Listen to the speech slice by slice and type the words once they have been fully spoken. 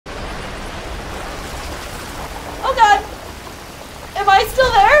done. Am I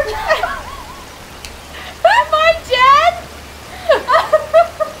still there? Am I dead?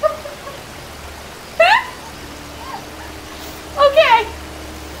 Okay.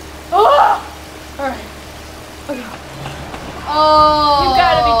 Oh. All right. Okay. Oh. You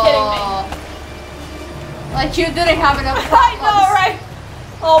gotta be kidding me. Like you didn't have enough I problems. know, right?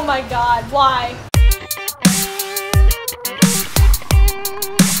 Oh my god, why?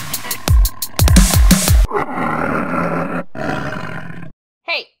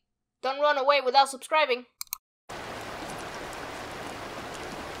 Hey, don't run away without subscribing.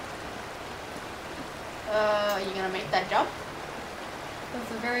 You gonna make that jump?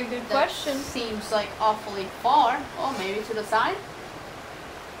 That's a very good That question. seems like awfully far. Oh, maybe to the side?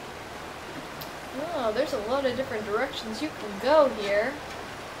 Oh, there's a lot of different directions you can go here.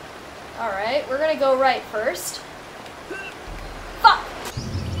 Alright, we're gonna go right first. Fuck!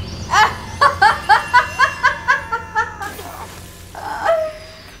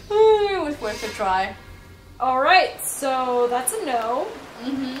 It was worth a try. Alright, so that's a no.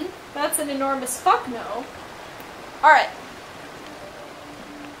 Mm-hmm. That's an enormous fuck no. Alright.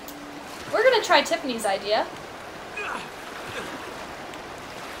 We're gonna try Tiffany's idea.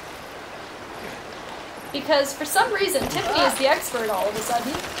 Because for some reason, Tiffany is the expert all of a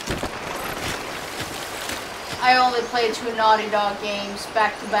sudden. I only played 2 Naughty Dog games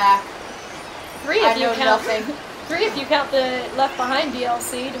back to back. 3 if you know count nothing. 3 if you count the Left Behind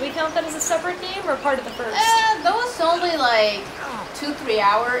DLC. Do we count that as a separate game or part of the first? That was only like 2-3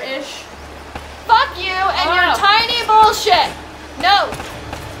 hour-ish. Fuck you and your tiny bullshit! No!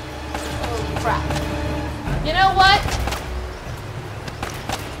 Holy crap. You know what?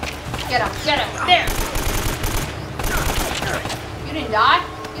 Get him. Get him. There. You didn't die?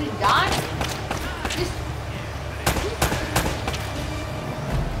 You didn't die? Just...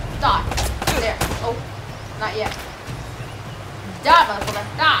 Die. There. Oh. Not yet. Die, motherfucker.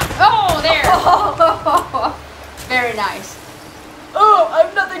 Die. Oh, there. Very nice. Oh, I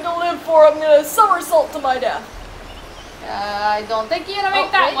have nothing to live for. I'm gonna somersault to my death. I don't think you're gonna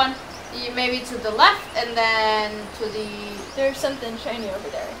make that one. You maybe to the left and then to the... There's something shiny over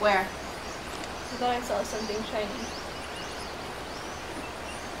there. Where? I thought I saw something shiny.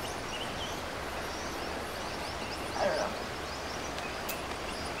 I don't know.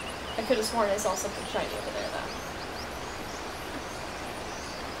 I could have sworn I saw something shiny over there, though.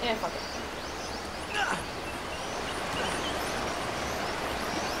 Yeah, fuck it.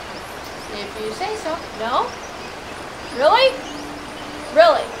 If you say so. No? Really?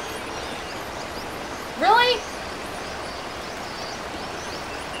 Really? Really?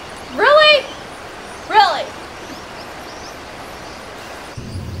 Really? Really?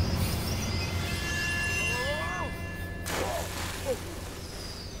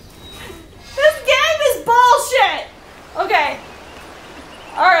 This game is bullshit! Okay.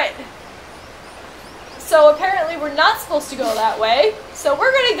 Alright. So apparently we're not supposed to go that way. So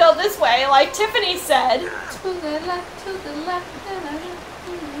we're gonna go this way, like Tiffany said. To the left, to the left.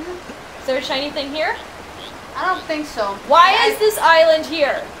 Is there a shiny thing here? I don't think so. Why is this island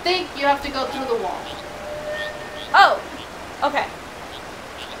here? I think you have to go through the wall. Oh, okay.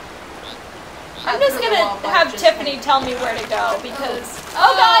 I'm just gonna have Tiffany tell me where to go because...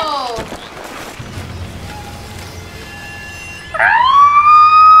 Oh god!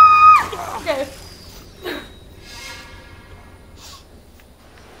 Okay.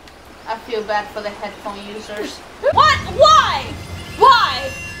 I feel bad for the headphone users. What? Why? Why?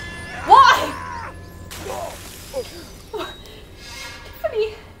 Why?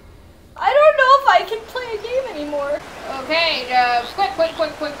 Tiffany, I don't know if I can play a game anymore. Okay,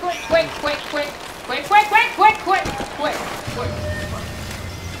 quick.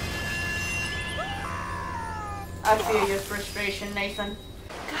 I feel your frustration, Nathan.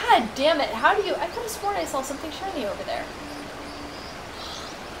 God damn it, how do you... I could have sworn I saw something shiny over there.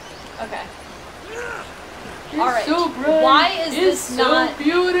 Okay. Alright, so bright. why is this so not...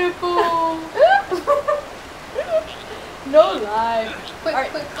 beautiful? No lie. Quick,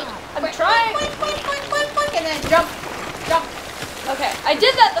 Alright, quick, I'm trying. quick, and then jump. Okay, I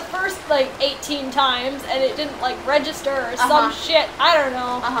did that the first, like, 18 times, and it didn't, like, register or some shit. I don't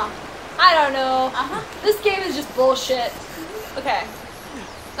know. I don't know. This game is just bullshit. Okay.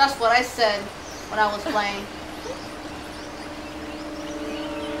 That's what I said when I was playing.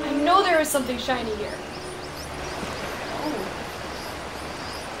 I know there is something shiny here. Oh.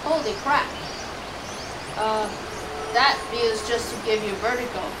 Holy crap. That is just to give you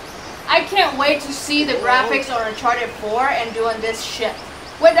vertigo. I can't wait to see the graphics on Uncharted 4 and doing this shit.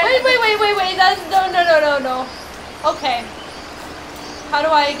 Wait. That's, no. Okay. How do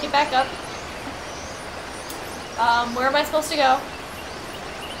I get back up? Where am I supposed to go?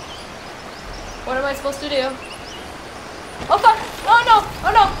 What am I supposed to do? Oh fuck! Oh no!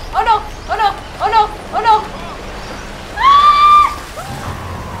 Oh no! Oh no! Oh no! Oh no! Oh no! Ah!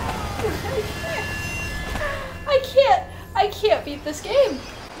 I can't beat this game.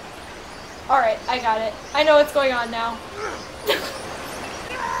 Alright, I got it. I know what's going on now.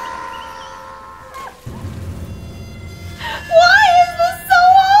 Why is this so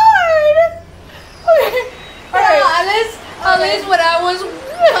hard? Okay. Alright. At least when I was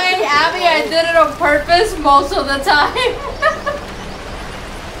playing Abby, I did it on purpose most of the time.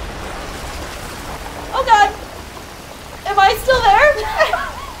 Oh god. Am I still there?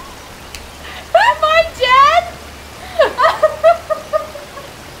 Am I dead?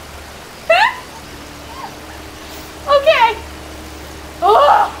 Okay.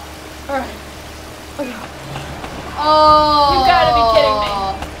 Oh. Alright. Okay. Oh. You gotta be kidding me.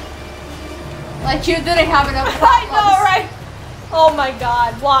 Like you didn't have enough I problems. know, right? Oh my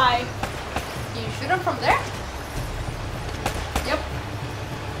god, why? Can you shoot him from there? Yep.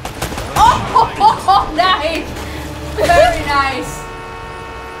 Oh, nice. Very nice.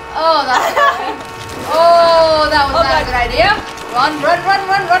 Oh, that's a good way. Oh, that was not a good idea. Run. Burn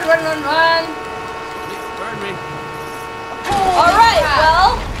me. Alright,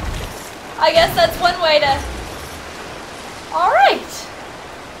 well, I guess that's one way to... Alright.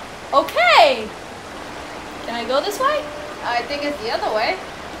 Okay. Can I go this way? I think it's the other way.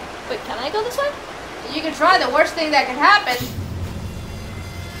 But can I go this way? You can try. The worst thing that can happen.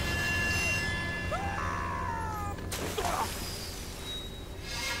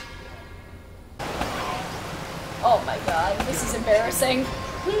 Oh my god, this is embarrassing.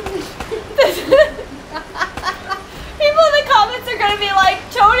 People in the comments are gonna be like,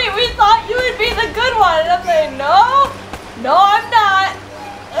 Toni, we thought you would be the good one. And I'm saying, no, I'm not.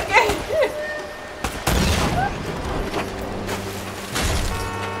 Okay.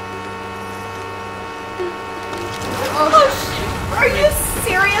 Oh shit. Are you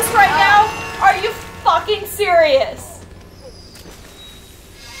serious right now? Are you fucking serious?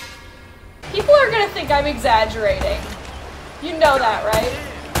 People are gonna think I'm exaggerating. You know that, right?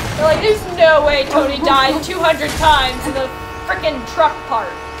 They're like, there's no way Toni died 200 times in the frickin' truck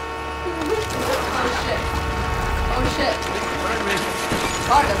part. Oh shit. Burn me.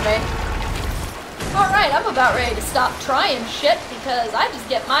 Pardon me. Alright, I'm about ready to stop trying shit because I just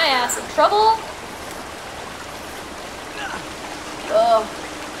get my ass in trouble. Ugh.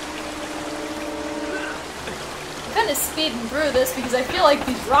 I'm kind of speeding through this because I feel like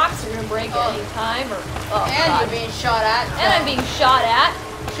these rocks are gonna break at any time. Or And God. you're being shot at. So. And I'm being shot at.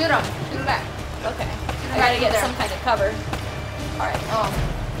 Shoot him. Shoot him back. Okay. I back gotta in get there. some kind of cover. Alright. Oh.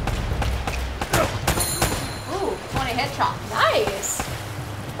 Ooh, 20 headshot. Nice.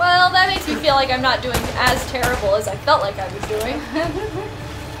 Well, that makes me feel like I'm not doing as terrible as I felt like I was doing.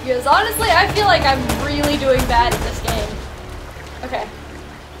 Because honestly, I feel like I'm really doing bad at this game. Okay.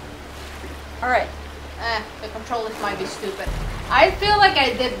 Alright. The controllers might be stupid. I feel like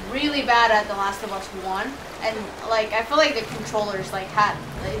I did really bad at The Last of Us 1. And, like, I feel like the controllers, like,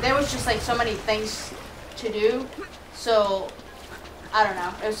 there was just, like, so many things to do. So, I don't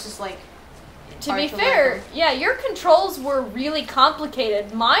know. It was just, like... To be fair, yeah, your controls were really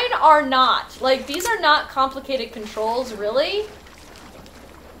complicated. Mine are not. Like, these are not complicated controls, really.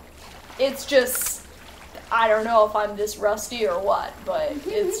 It's just... I don't know if I'm this rusty or what, but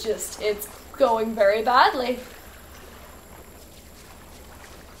it's just... It's going very badly.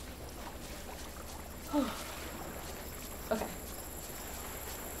 Okay.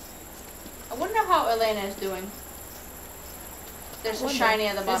 I wonder how Elena is doing. There's a shiny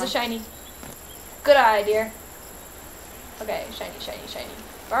at the bottom. There's a shiny. Good eye, dear. Okay, shiny.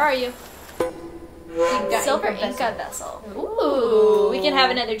 Where are you? Silver Inca vessel. Ooh, we can have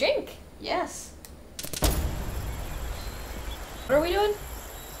another drink. Yes. What are we doing?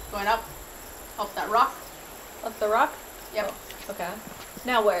 Going up. Up that rock. Up the rock? Yep. Okay.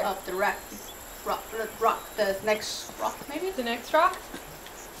 Now where? Up the rock. Rock. The next rock, maybe? The next rock?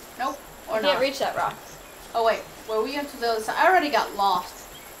 Nope. Or I not. can't reach that rock. Oh wait, were we into the other side? I already got lost.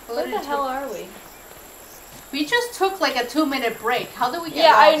 Where the hell are we? We just took like a 2-minute break. How did we get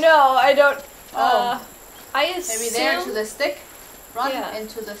Yeah, lost? I know. I don't. Oh. I assume. Maybe there to the stick? Run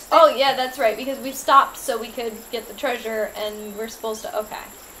into the stick. Oh, yeah, that's right. Because we stopped so we could get the treasure and we're supposed to. Okay.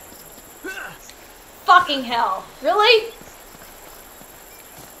 Fucking hell. Really?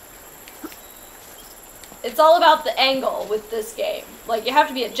 It's all about the angle with this game. Like, you have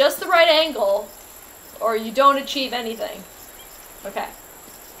to be at just the right angle or you don't achieve anything. Okay.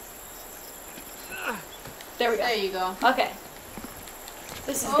 There we go. There you go. Okay.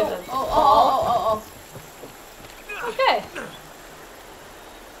 This is gonna fall. Oh. Okay.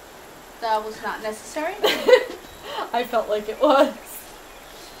 That was not necessary. I felt like it was.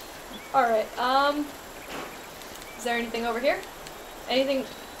 Alright, is there anything over here? Anything?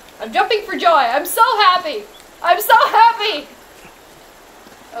 I'm jumping for joy. I'm so happy. I'm so happy.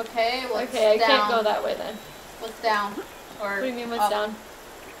 Okay, what's Okay, I down? can't go that way then. What's down? Or What do you mean what's up? down?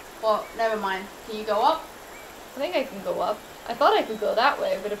 Well, never mind. Can you go up? I think I can go up. I thought I could go that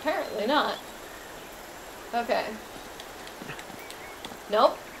way, but apparently not. Okay.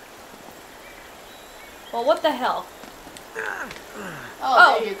 Nope. Well, what the hell?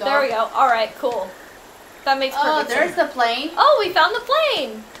 Oh, there you go. There we go. Alright, cool. That makes Oh, perfect there's sense. the plane. Oh, we found the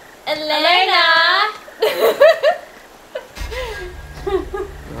plane! Elena!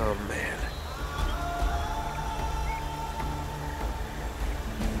 Oh man.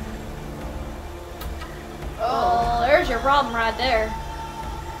 Oh, there's your problem right there.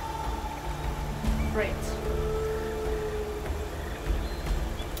 Great.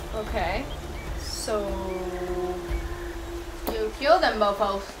 Okay. So... You killed them,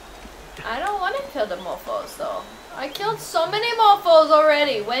 mofos. I don't want to kill the mofos, though. I killed so many mofos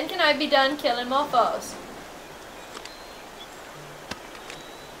already. When can I be done killing mofos?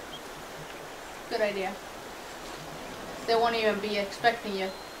 Good idea. They won't even be expecting you.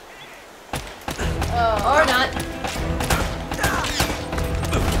 Oh. Or not.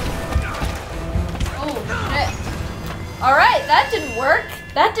 Oh, shit. Alright, that didn't work.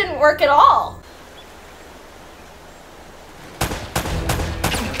 That didn't work at all.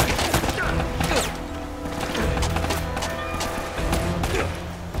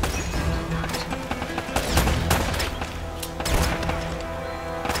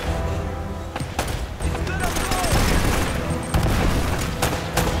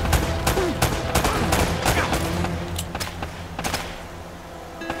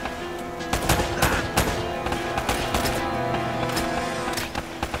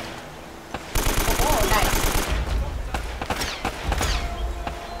 Oh, nice.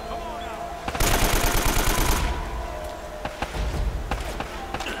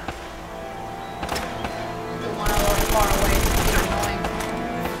 The one a little far away is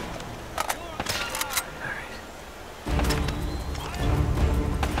annoying.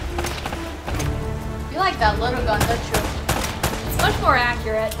 You like that little gun, don't you? It's much more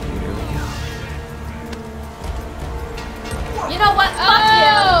accurate. You know what? Fuck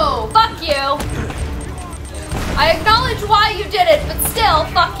Oh! you. Fuck you. I acknowledge why you did it, but still,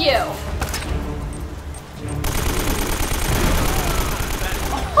 fuck you.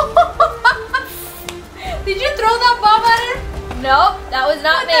 Did you throw that bomb at him? Nope, that was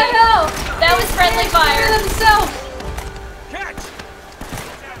not What me. the hell? That was friendly fire. Themselves. Catch!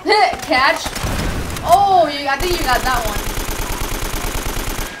 Catch. Oh, I think you got that one.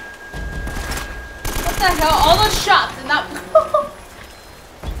 What the hell? All those shots and not.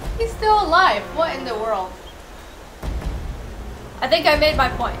 He's still alive. What in the world? I think I made my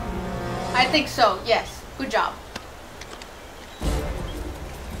point. I think so. Yes. Good job.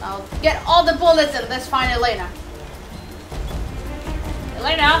 I'll get all the bullets and let's find Elena.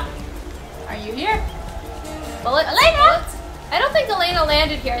 Elena, are you here? Bullets. Elena? Bullets. I don't think Elena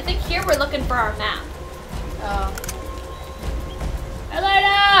landed here. I think here we're looking for our map. Oh.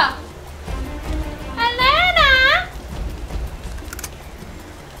 Elena! Elena!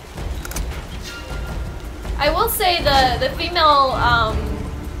 I will say the female,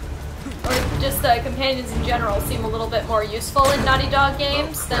 or just the companions in general seem a little bit more useful in Naughty Dog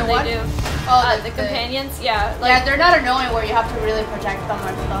games than what? they do. Oh, The companions, yeah. Yeah, they're not annoying where you have to really protect them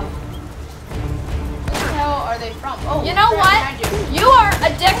or stuff. Where the hell are they from? Oh, You know they're what? behind you. You are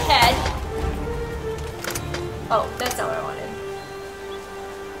a dickhead. Oh, that's not what I wanted.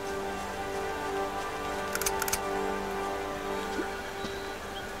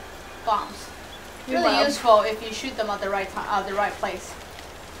 Bombs. You're Really welcome. useful if you shoot them at the right time, the right place.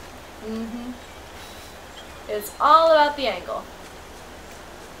 Mm-hmm. It's all about the angle.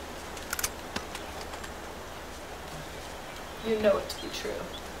 You know it to be true.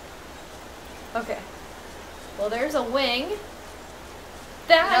 Okay. Well, there's a wing.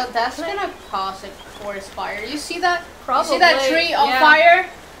 That No, that's gonna cause a forest fire. You see that? Probably. You see that tree on yeah. fire?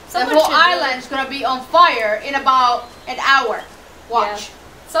 Someone the whole should do it. island's gonna be on fire in about an hour. Watch. Yeah.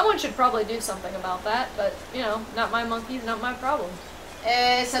 Someone should probably do something about that, but you know, not my monkeys, not my problem.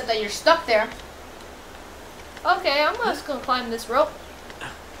 Except that you're stuck there. Okay, I'm just gonna climb this rope.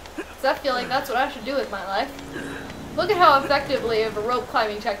 'Cause I feel like that's what I should do with my life. Look at how effectively of a rope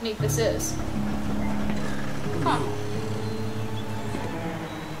climbing technique this is. Huh.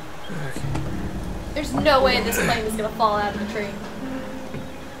 There's no way this plane is gonna fall out of the tree.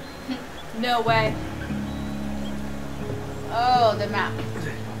 No way. Oh, the map.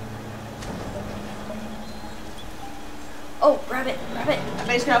 Oh, rabbit, rabbit. I bet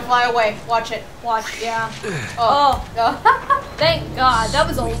he's gonna fly away. Watch it. Watch, yeah. Oh. Oh, thank God. That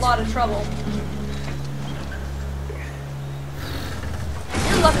was a lot of trouble.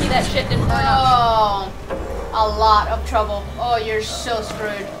 You're lucky that shit didn't burn up. Oh, a lot of trouble. Oh, you're so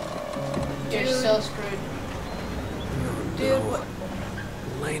screwed. You're Dude. so screwed. Dude, what?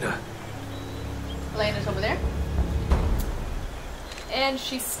 Elena. Elena's over there. And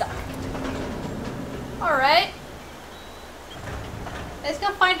she's stuck. Alright. Let's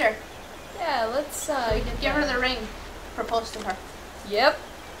go find her. Yeah, let's Give her the ring. Propose to her. Yep.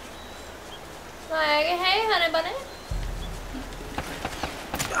 Like, hey, honey bunny.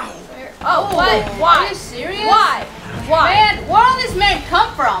 Where? Oh, what? Why? Are you serious? Why? Why? Man, where all these men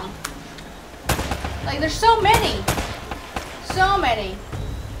come from? Like, there's so many. So many.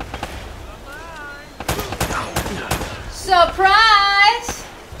 Surprise!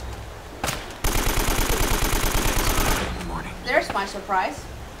 Good morning. There's my surprise.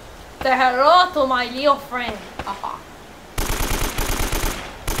 The hello to my little friend. Aha.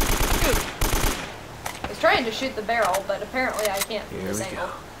 I was trying to shoot the barrel, but apparently I can't from Here this we angle.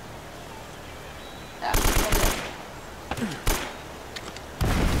 go. Yeah, okay.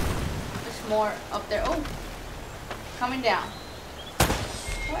 There's more up there. Oh, coming down.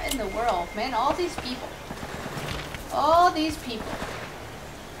 What in the world, man? All these people. All these people.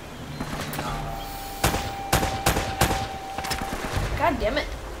 God damn it.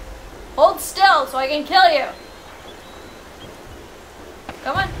 Hold still so I can kill you.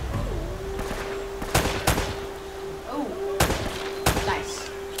 Come on. Oh, nice.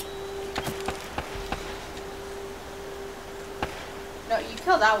 No, you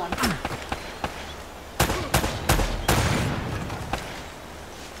kill that one.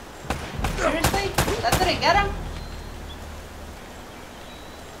 Seriously? That didn't get him?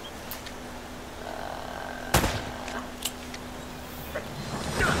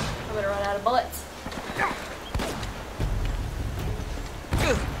 I'm gonna run out of bullets.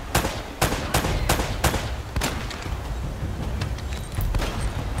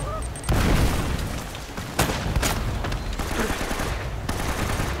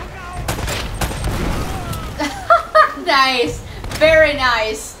 Nice. Very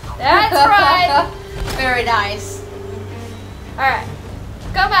nice. That's right. Very nice. Alright.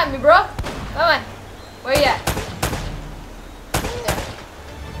 Come at me, bro. Come on. Where you at?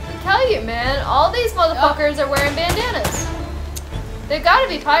 I tell you, man, all these motherfuckers are wearing bandanas. They've got to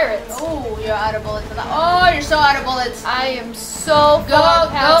be pirates. Oh, you're out of bullets. Oh, you're so out of bullets. I am so Go, far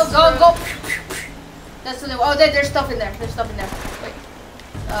go. That's the. Oh, there's stuff in there. There's stuff in there. Wait.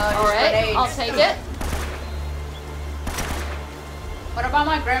 Alright, Grenades. I'll take it. What about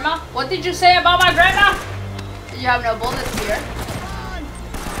my grandma? What did you say about my grandma? You have no bullets here.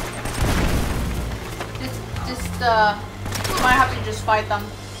 You might have to just fight them.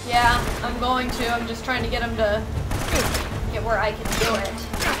 Yeah, I'm going to. I'm just trying to get them to get where I can do it.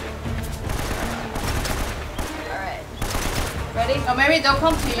 Alright. Ready? Or maybe they'll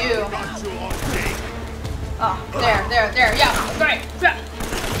come to you. Oh, There. Yeah, great.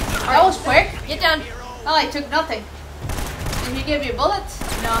 That was quick. get down. Oh, I took nothing. Did he give you bullets?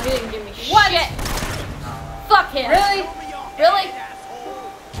 No, he didn't give me What? shit. Fuck him. Really? Really?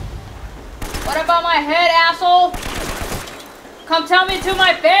 What about my head, asshole? Come tell me to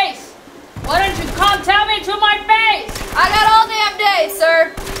my face. Why don't you come tell me to my face? I got all damn day,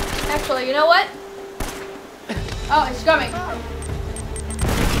 sir. Actually, you know what? Oh, it's coming.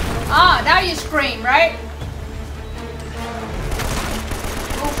 Ah, now you scream, right?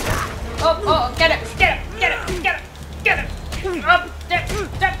 Oh, get it. Up, there.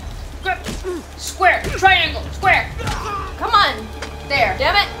 Square, triangle, square. Come on. There.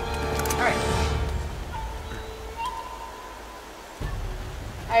 Damn it. Alright.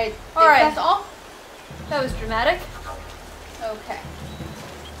 I think Alright. that's all. That was dramatic. Okay.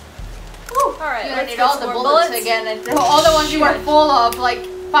 Alright, You're gonna let's need get all some the more bullets again, and all the ones you were Shit. full of like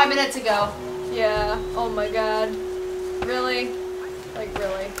 5 minutes ago. Yeah. Oh my god. Really? Like,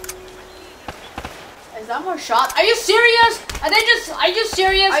 really? Is that more shots? Are you serious? Are you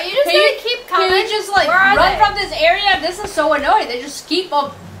serious? Are you just Can gonna keep coming? Can you just like Where are run they? from this area? This is so annoying. They just keep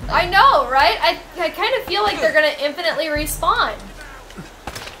up. I know, right? I kind of feel like they're gonna infinitely respawn.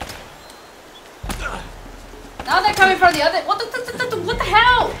 Now they're coming from the other. What the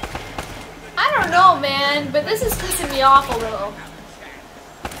hell? I don't know, man, but this is pissing me off a little.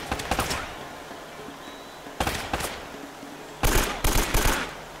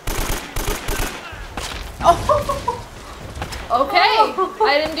 Oh. Okay,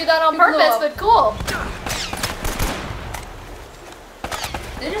 I didn't do that on You blew purpose, up. but cool.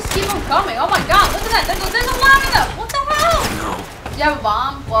 They just keep on coming. Oh my god, look at that. There's a lot of them. What the hell? No. Do you have a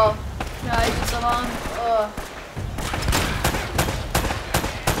bomb? Well, No, I used the bomb.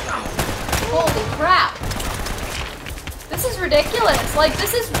 Holy crap. This is ridiculous. Like,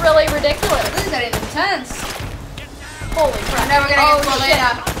 this is really ridiculous. This is getting intense. Holy crap. We're never gonna get shit.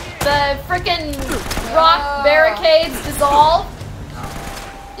 Elena. The frickin' rock barricades dissolve.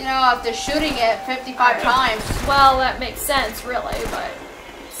 You know, after shooting it 55 times. Well, that makes sense, really, but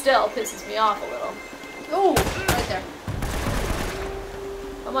still pisses me off a little. Ooh, right there.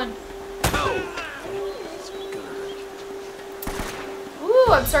 Come on. Ooh,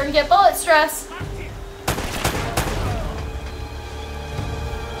 I'm starting to get bullet stress.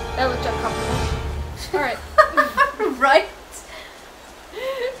 That looked uncomfortable. Alright. Right?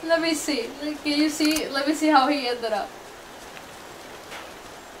 Let me see. Can you see? Let me see how he ended up.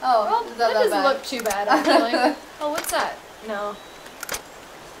 Oh, Well, it's that not doesn't bad. look too bad, actually. Oh, what's that? No.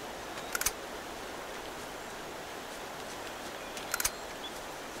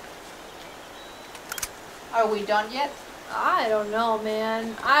 Are we done yet? I don't know,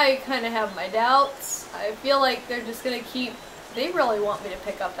 man. I kind of have my doubts. I feel like they're just gonna keep... They really want me to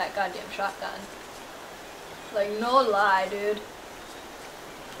pick up that goddamn shotgun. Like, no lie, dude.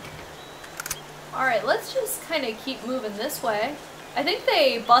 Alright, let's just kind of keep moving this way. I think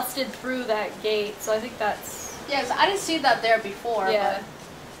they busted through that gate, so I think that's... Yes, I didn't see that there before. Yeah.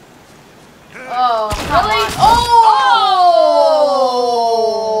 But... Oh, Really? really? Oh!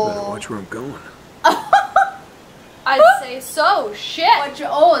 Better watch where I'm going. I'd say so. Shit!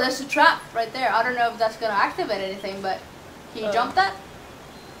 Oh, there's a trap right there. I don't know if that's gonna activate anything, but can you jump that?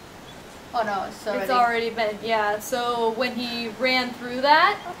 Oh no, It's already been, yeah. So when he ran through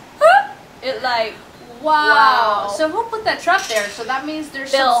that, it like, Wow. So who put that trap there? So that means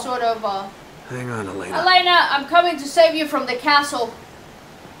there's Bill. some sort of Hang on, Elena. Elena, I'm coming to save you from the castle.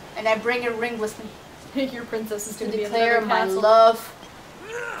 And I bring a ring with me your princess is to gonna be in declare another my castle. love.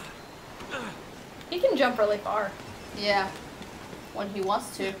 He can jump really far. Yeah. When he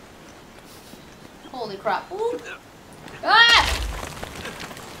wants to. Holy crap. Ooh. Ah!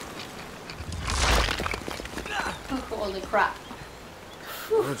 Holy crap.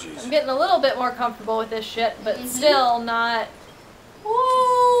 Oh, I'm jeez. getting a little bit more comfortable with this shit, but still not.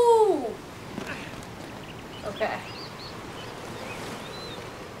 Woo! Okay.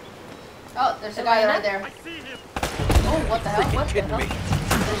 Oh, there's a guy right there. Oh, what the hell? What the hell?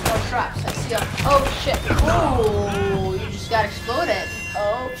 There's more traps. I see them. Oh shit. Oh, you just got exploded.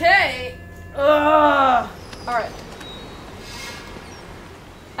 Okay. Ugh. Alright.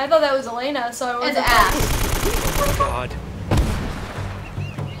 I thought that was Elena, so I And wasn't. ass. Oh, God.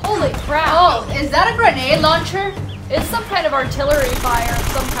 Holy crap. Oh, is that a grenade launcher? It's some kind of artillery fire of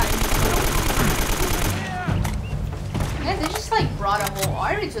some kind. Yeah, they just like brought a whole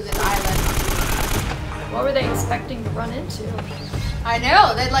army to this island. What were they expecting to run into? I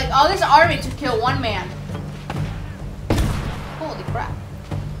know, they like all this army to kill one man. Holy crap.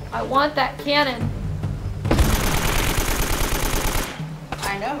 I want that cannon.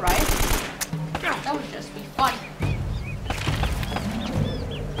 I know, right? That would just be fun.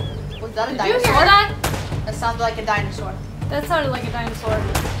 Was that a Did dinosaur? you hear that? That sounded like a dinosaur. That sounded like a dinosaur.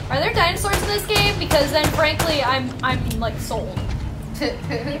 Are there dinosaurs in this game? Because then, frankly, I'm like sold.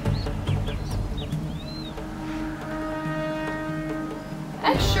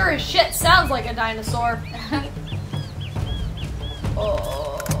 That sure as shit sounds like a dinosaur.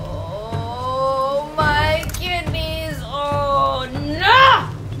 Oh my kidneys! Oh no!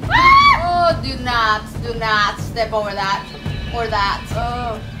 Oh, do not step over that or that.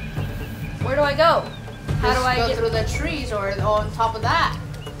 Oh, where do I go? How do I go get through the trees or on top of that?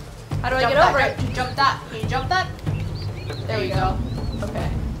 How do I Jump get over that, it? Jump that. Can you jump that? There we go. Okay.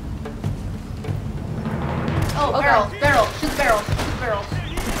 Oh, Okay. barrels. Shoot barrels.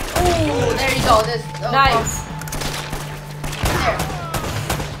 Oh, there you go. This. Oh, Nice. There.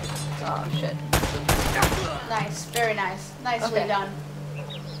 Oh shit. Nice. Very nice. Nicely Okay. done.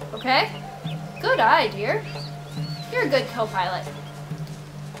 Okay. Good eye, dear. You're a good co-pilot.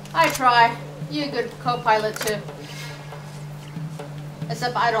 I try. You're a good co-pilot too.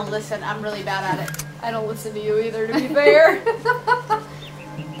 Except I don't listen. I'm really bad at it. I don't listen to you either, to be fair.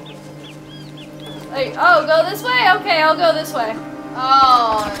 Like, oh, go this way? Okay, I'll go this way.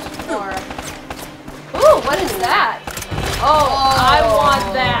 Oh, more. Ooh, what is that? Oh, I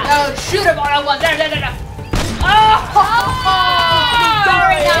want that. No, shoot him! I want that. Oh,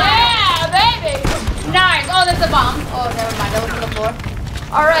 Very yeah, baby. Nice. Oh, that's a bomb. Oh, never mind. That was on the floor.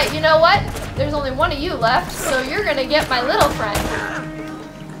 All right, you know what? There's only one of you left, so you're gonna get my little friend.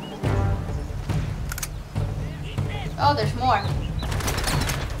 Oh, there's more.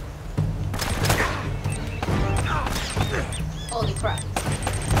 Holy crap.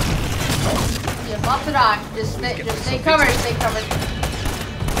 You're about to die. Just stay covered, stay covered.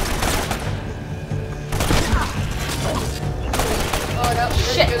 Oh no,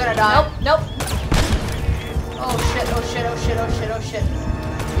 Shit. you're gonna die. Nope. Oh shit, oh shit, oh shit, oh shit, oh shit.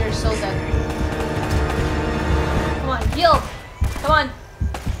 You're so dead. Come on, heal. Come on.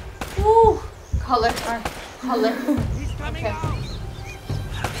 Woo. Color. Color. Okay.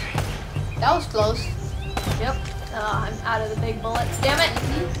 That was close. Yep. I'm out of the big bullets. Damn it.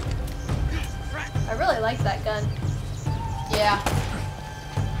 I really like that gun. Yeah.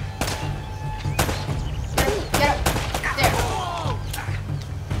 Get up. There.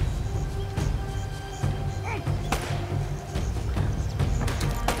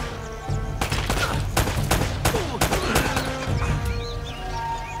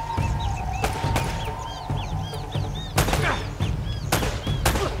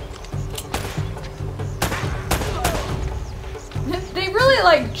 They really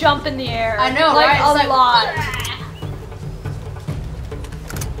like jump in the air. I know, like, right? A It's lot.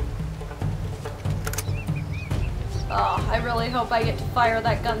 Oh, I really hope I get to fire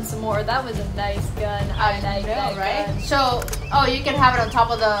that gun some more. That was a nice gun. I like that right? gun. So, oh, you can have it on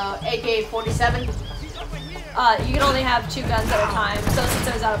top of the AK-47? You can only have 2 guns at a time. So since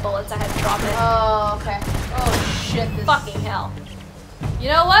I was out of bullets, I had to drop it. Oh, okay. Oh shit, this Fucking hell. You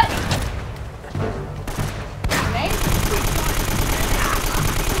know what? grenade?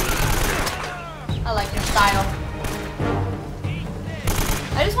 I like your style.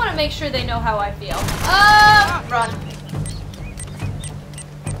 I just want to make sure they know how I feel. Run.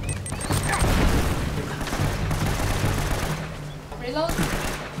 Reload.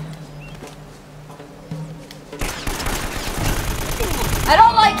 I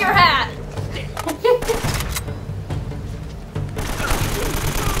don't like your hat.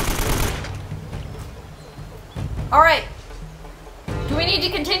 All right. Do we need to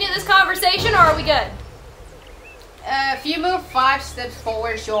continue this conversation or are we good? If you move 5 steps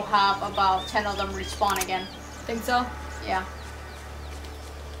forward, you'll have about 10 of them respawn again. Think so? Yeah.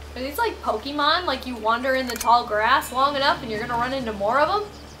 Are these like Pokemon? Like you wander in the tall grass long enough and you're gonna run into more of them?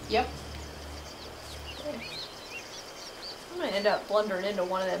 Yep. I'm gonna end up blundering into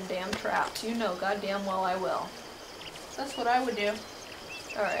one of them damn traps. You know goddamn well I will. That's what I would do.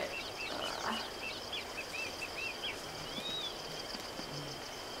 Alright.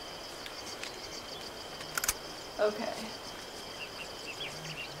 Okay.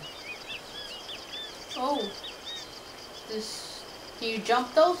 Oh. Can you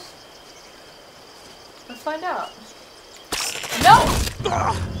jump those? Let's find out. No!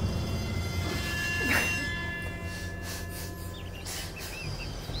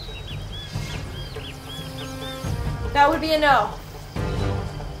 That would be a no.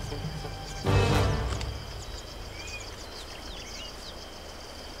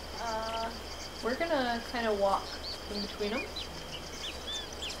 We're gonna kind of walk in between them.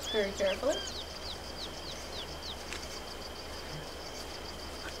 Very carefully.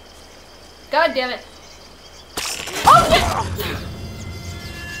 God damn it. Oh shit!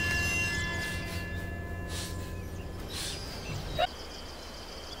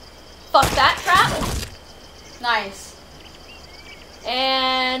 Fuck that trap. Nice.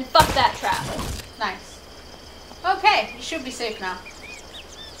 And fuck that trap. Nice. Okay, you should be safe now.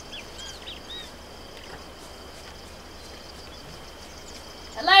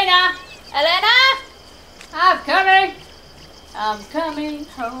 Elena! Elena! I'm coming! I'm coming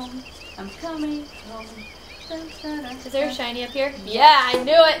home. I'm coming home. Is there a shiny up here? Yeah, I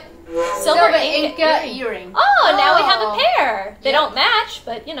knew it. Silver Inca earring. Oh, now we have a pair. They Yep. don't match,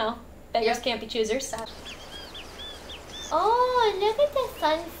 but you know, beggars Yep. can't be choosers. Oh, look at the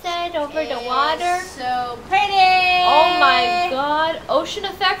sunset over the water. So pretty! Oh my god. Ocean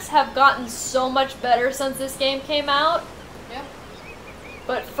effects have gotten so much better since this game came out. Yep.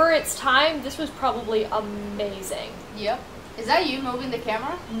 But for its time, this was probably amazing. Yep. Is that you moving the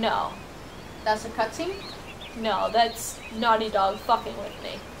camera? No. That's a cutscene? No, that's Naughty Dog fucking with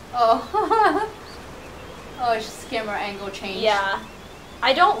me. Oh. Oh, it's just camera angle change. Yeah.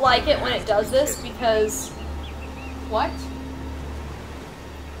 I don't like it when it does this because... What?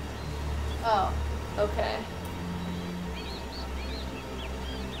 Oh. Okay.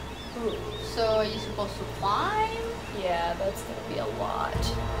 Ooh. So are you supposed to climb? Yeah, that's gonna be a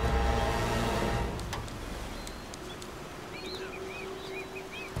lot.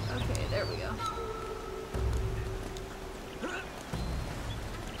 Okay, there we go.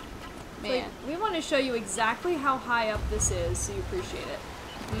 Man. Like, we want to show you exactly how high up this is so you appreciate it.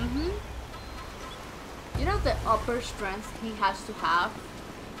 Mm-hmm. You know the upper strength he has to have?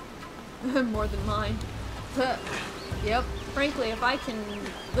 More than mine. Yep. Frankly, if I can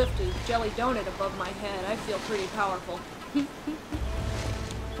lift a jelly donut above my head, I feel pretty powerful.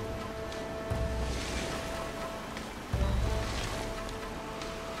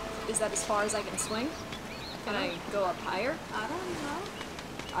 Is that as far as I can swing? Can I go up higher? I don't know.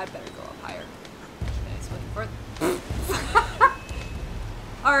 I better go up higher. Can I swing further?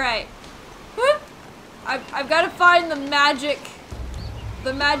 Alright. I've got to find the magic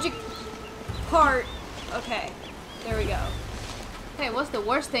part. Okay. There we go. Hey, what's the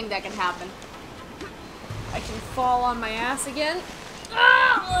worst thing that can happen? I can fall on my ass again.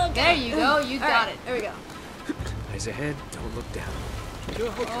 Ah, okay. There you go. You got right, it. There we go. Eyes ahead, don't look down.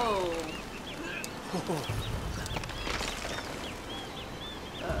 Oh.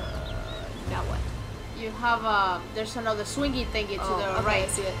 Now what? You have there's another swingy thingy to the okay, right. I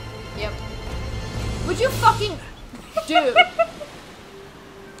see it. Yep. Would you fucking... Dude.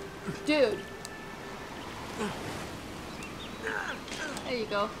 Dude. There you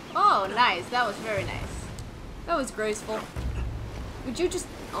go. Oh, nice. That was very nice. That was graceful. Would you just...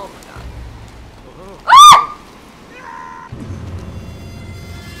 Oh my god. Whoa.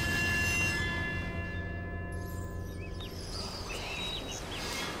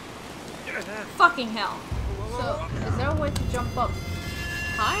 Fucking hell. So, is there a way to jump up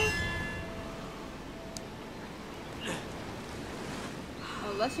high?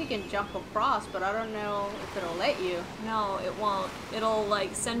 Unless you can jump across, but I don't know if it'll let you. No, it won't. It'll,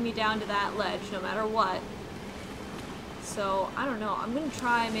 like, send me down to that ledge no matter what. So, I don't know. I'm gonna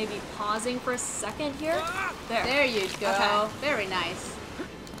try maybe pausing for a second here. There you go. Okay. Very nice.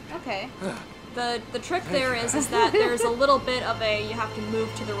 Okay. The trick there is that there's a little bit of a, you have to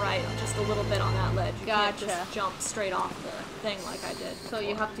move to the right just a little bit on that ledge. You can't Gotcha. just jump straight off the thing like I did. So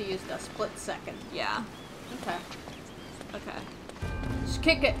you have to use the split second. Yeah. Okay. Okay. Just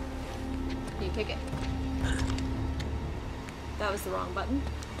kick it. You kick it. That was the wrong button.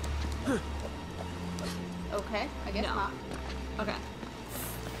 Okay. I guess No. not. Okay.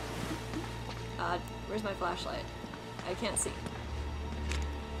 Where's my flashlight? I can't see.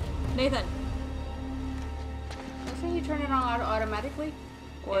 Nathan. Doesn't he turn it on automatically?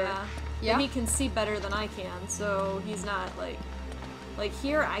 Or Yeah. And he can see better than I can, so he's not like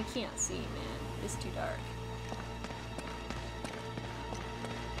here I can't see, man. It's too dark.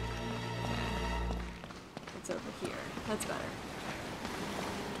 Okay. It's over here. That's better.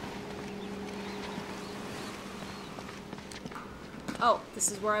 Oh,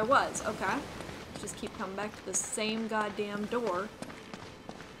 this is where I was. Okay. Just keep coming back to the same goddamn door.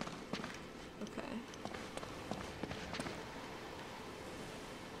 Okay.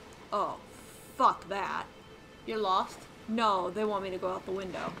 Oh, fuck that. You're lost? No, they want me to go out the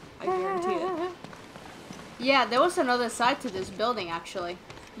window. I guarantee it. Yeah, there was another side to this building, actually.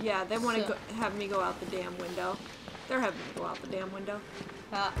 Yeah, they want to So- have me go out the damn window. They're having me go out the damn window.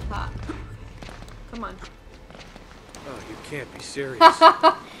 Ha, ha. Come on. Oh, you can't be serious.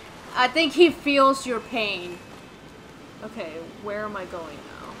 I think he feels your pain. Okay, where am I going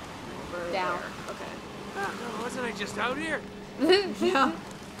now? Over Down. there. Okay. No, wasn't I just out here? Yeah.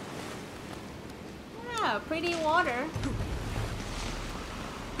 Yeah, pretty water.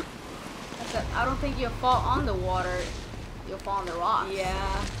 I don't think you'll fall on the water. You'll fall on the rocks.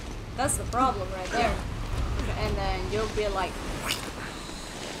 Yeah. That's the problem right there. And then you'll be like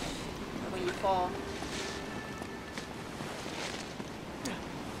when you fall.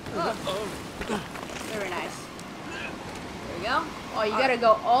 Oh, very nice. There we go. Oh, you gotta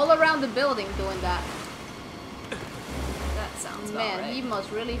go all around the building doing that. That sounds about Man, right. he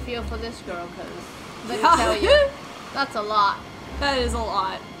must really feel for this girl, cause let me tell you, that's a lot. That is a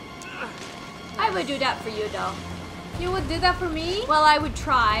lot. I would do that for you, though. You would do that for me? Well, I would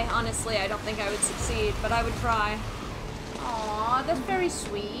try. Honestly, I don't think I would succeed, but I would try. Aw, that's very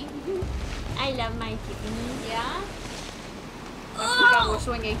sweet. I love my Tiffany. Yeah? I forgot we're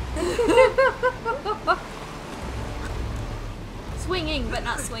swinging. Swinging, but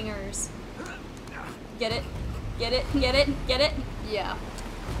not swingers. Get it? Get it? Get it? Get it? Yeah.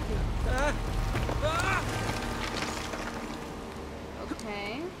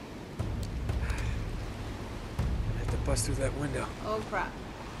 Okay. I have to bust through that window. Oh crap.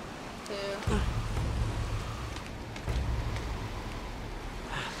 2.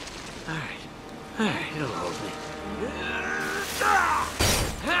 Alright, it'll hold me.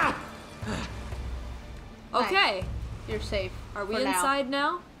 Okay. You're safe. Are we for now. inside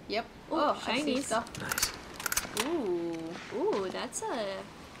now? Yep. Ooh, I see shinies. stuff. Nice. Ooh. Ooh, that's a...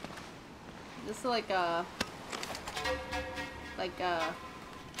 This is like a micro.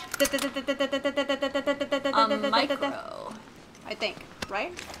 I think,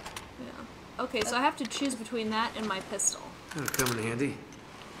 right? Yeah. Okay, so I have to choose between that and my pistol. That'll come in handy.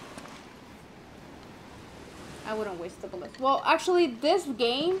 I wouldn't waste the bullets. Well, actually, this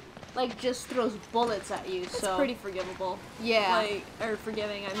game like just throws bullets at you, so It's pretty forgivable. yeah. Like, or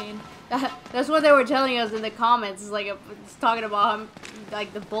forgiving, I mean. That's what they were telling us in the comments. It's like it's talking about how,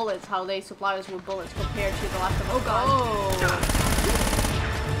 like the bullets, how they supply us with bullets compared to the Last of Us. Oh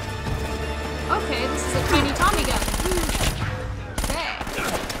god. Okay, this is a tiny Tommy gun. Okay.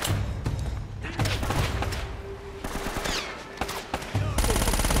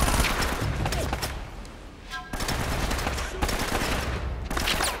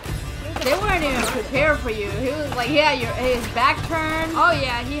 They weren't even prepared for you. He was like, yeah, his back turned. Oh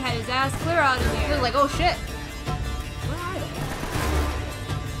yeah, he had his ass clear out of He there. was like, oh shit. Where are they?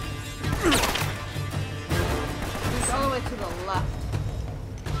 He's all the way to the left.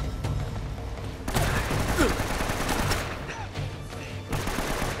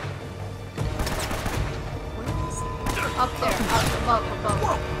 Up there, up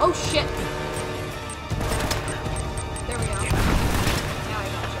above. Oh shit! There we go. Now I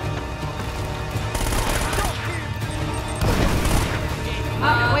gotcha.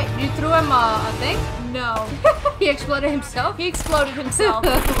 Wait, you threw him a thing? No. He exploded himself? He exploded himself.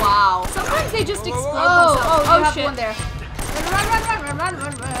 Wow. Sometimes they just explode Oh, themselves. you have shit. one there. Run.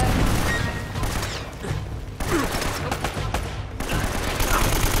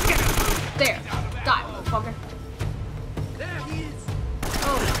 There. Die, motherfucker. There he is.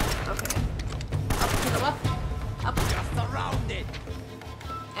 Oh, okay. Up to the left. Up. Just around it.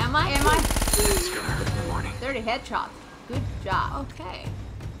 Am I? Am I? It's gonna hurt in the morning. 30 headshots. Good job. Okay.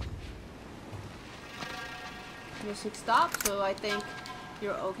 Music stopped, so I think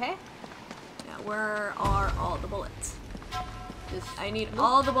you're okay. Now, where are all the bullets? Just I need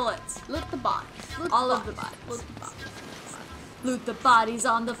all the bullets. loot the bodies. All of the bodies. Loot the bodies. Loot the bodies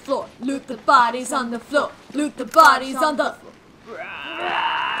on the floor. Loot the bodies on the floor. Loot the bodies on the floor.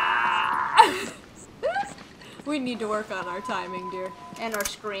 We need to work on our timing, dear. And our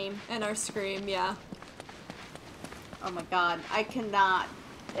scream. And our scream, yeah. Oh my god, I cannot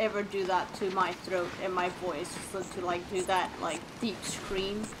ever do that to my throat and my voice. So to like do that like deep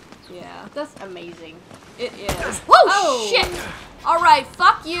scream. Yeah. That's amazing. It is. Whoa, Oh, shit! Alright,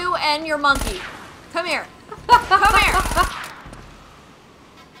 fuck you and your monkey. Come here. Come here.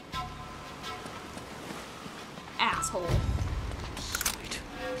 Asshole. Sweet.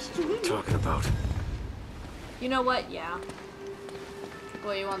 This is what I'm talking about. You know what? Yeah.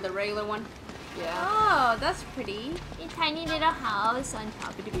 Well, you want the regular one? Yeah. Oh, that's pretty. A tiny little house on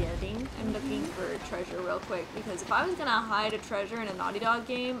top of the building. I'm looking for a treasure real quick because if I was gonna hide a treasure in a Naughty Dog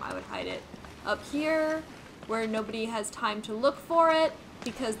game, I would hide it up here where nobody has time to look for it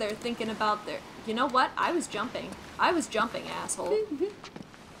because they're thinking about their... You know what? I was jumping. I was jumping, asshole.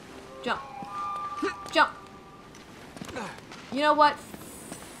 Jump. Jump. You know what?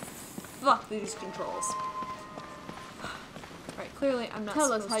 Fuck these controls. Right, clearly I'm not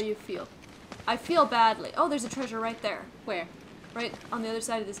Tell us supposed how you feel. I feel badly. Oh, there's a treasure right there. Where? Right on the other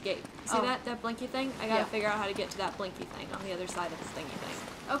side of this gate. See Oh. that blinky thing? I gotta Yeah. figure out how to get to that blinky thing on the other side of this thingy thing.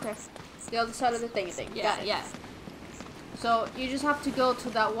 Okay. The other side of the thingy thing. Yeah, Got it. yeah. So you just have to go to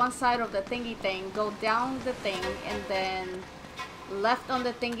that one side of the thingy thing, go down the thing, and then left on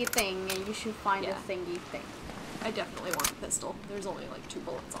the thingy thing, and you should find Yeah. the thingy thing. I definitely want a pistol. There's only like 2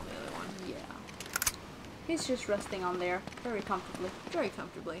 bullets on the other one. Yeah. He's just resting on there very comfortably. Very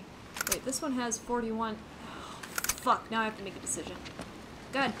comfortably. Wait, this one has 41. Oh, fuck, now I have to make a decision.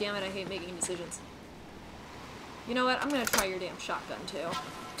 God damn it, I hate making decisions. You know what? I'm gonna try your damn shotgun too.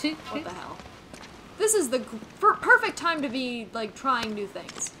 What the hell? This is the perfect time to be, like, trying new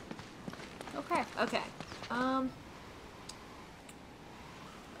things. Okay. Okay. I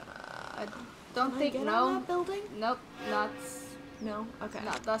don't Can I think get no. on that building? Nope. Not Okay.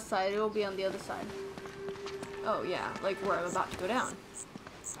 not that side. It will be on the other side. Oh, yeah, like where I'm about to go down.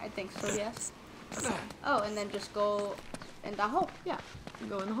 I think so. Yes. Okay. Oh, and then just go in that hole. Yeah.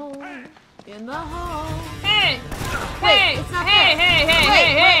 Go in the hole. In the hole. Hey! Hey! it's not hey, there. hey, hey, Wait,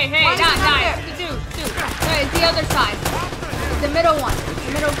 hey, hey, wait, why is it not there? Dude. No, it's the other side. The middle one.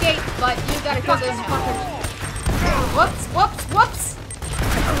 The middle gate, but you gotta kill this fucker. Whoops.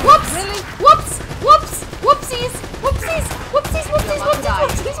 Really? Whoopsies.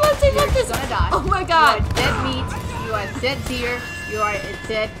 You're gonna die. Oh my god. You are dead meat. You are dead deer. You are a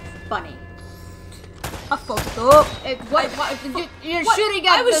dead bunny. I fucked up. You're What? shooting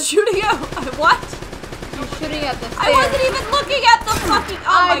at I was the... shooting at what? You're shooting at the stairs. I wasn't even looking at the fucking. Oh I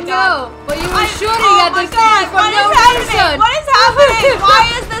my know, god. but you were shooting at the stairs for What no is happening? reason. What is happening? Why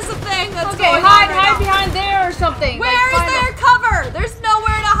is this a thing that's Okay, going on hide right now? behind there or something. Where Like, is find there a- cover? There's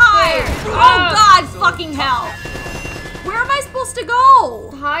nowhere to hide. There. Oh god, fucking hell. Where am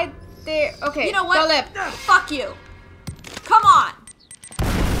Okay, You know what? Philip. Fuck you. Come on.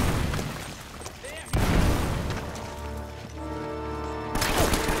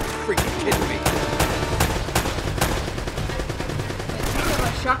 Freaking kidding me. Wait, do you have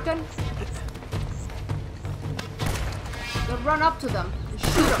a shotgun? Go run up to them and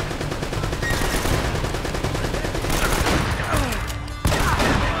shoot them.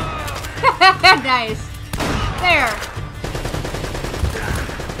 Nice. There.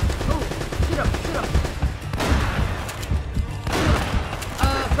 Oh, shoot him, shoot him.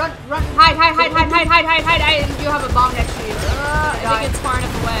 Run, hide. You have a bomb next to you. I think it's far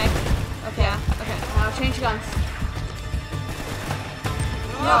enough away. Okay. Okay. Now change guns.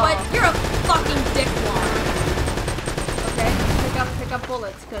 You know what? You're a fucking dickwad. Okay. Pick up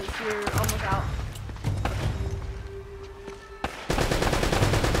bullets because you're almost out.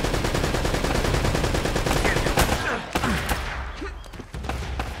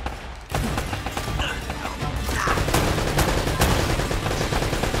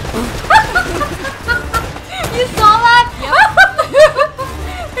 You saw that?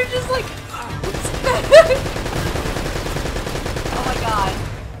 Yep. They're just like, Oh my god.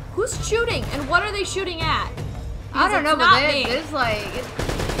 Who's shooting? And what are they shooting at? I don't know, it's but not me. there's like, it's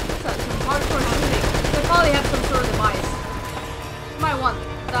some hardcore shooting. They probably have some sort of device. You might want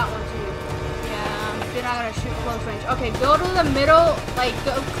that one too. Yeah. If you're not gonna shoot close range. Okay, go to the middle, like,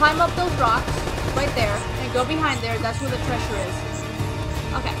 go, climb up those rocks, right there, and go behind there. That's where the treasure is.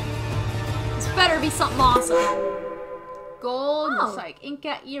 Okay. This better be something awesome. Gold, Oh. like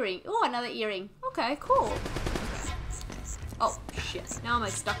Inca earring. Oh, another earring. Okay, cool. Oh, shit. Now am I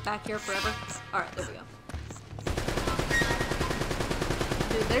stuck back here forever? Alright, there we go.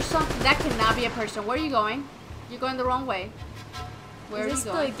 Dude, there's something that cannot be a person. Where are you going? You're going the wrong way. Where Is are this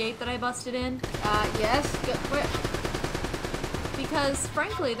you going? the gate that I busted in? Yes. Where? Because,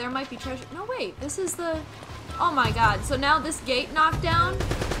 frankly, there might be treasure. No, wait. This is the... Oh my god. So now this gate knocked down.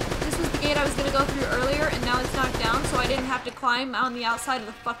 This was the gate I was going to go through earlier, and now it's knocked down, so I didn't have to climb on the outside of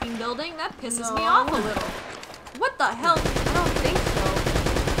the fucking building. That pisses me off a little. What the hell? I don't think so.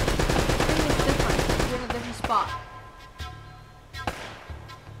 I think it's different. You're in a different spot.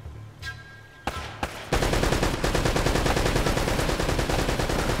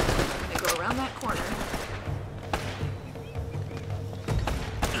 I go around that corner.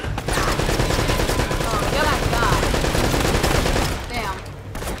 Oh, you're that guy. Damn.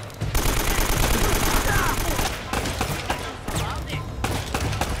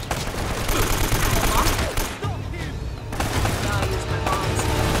 Now I use my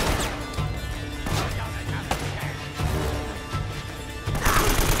bombs.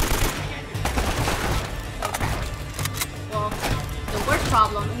 Well, the worst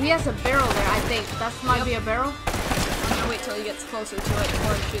problem, he has a barrel there, I think. That might be a barrel. I'm gonna wait till he gets closer to it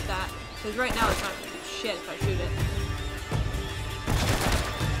before I shoot that. Because right now it's not gonna do shit if I shoot it.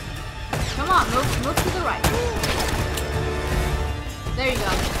 Come on, move to the right. There you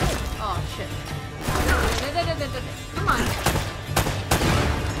go. Oh, shit. Come on.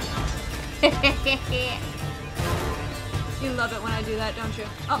 You love it when I do that, don't you?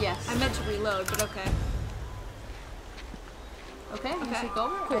 Oh, Yes. I meant to reload, but okay. Okay, you Okay, should go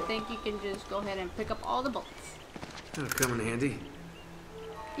over. cool. I think you can just go ahead and pick up all the bullets. That'll come in handy.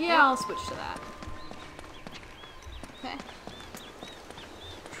 Yeah, I'll switch to that. Okay.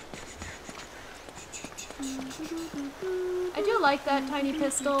 I do like that tiny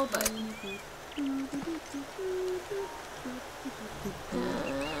pistol, but...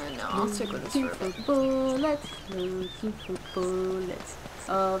 no, I'll stick with this for a bit. Bullets, looking for bullets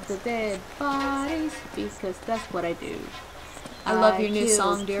of the dead bodies, because that's what I do. I love your new kill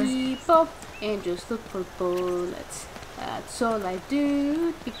song, dear. People and just look for bullets. That's all I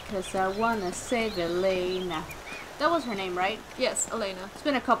do because I wanna save Elena. That was her name, right? Yes, Elena. It's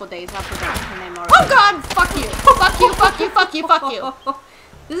been a couple days. I forgot her name already. Oh god! Fuck you! Fuck you, fuck you, fuck you, fuck you!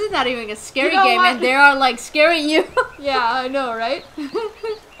 This is not even a scary You know game, what? and they are like scaring you. Yeah, I know, right?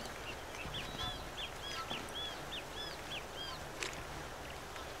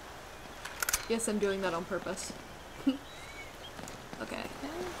 Yes, I'm doing that on purpose. Okay.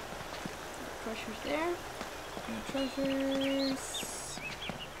 Pressure's there. No treasures.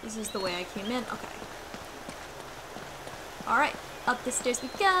 This is the way I came in. Okay. Alright. Up the stairs we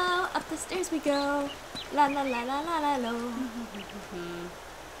go. Up the stairs we go. La la la la la la lo.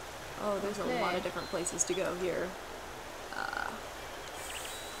 Oh, there's a lot of different places to go here.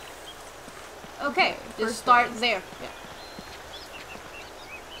 Okay, first just start place. there. Yeah.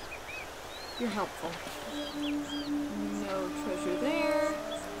 You're helpful. No treasure there.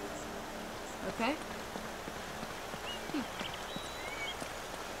 Okay.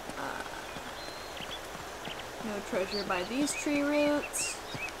 No treasure by these tree roots.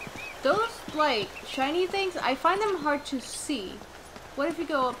 Those, like, shiny things, I find them hard to see. What if you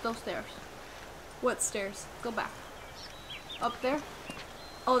go up those stairs? What stairs? Go back. Up there?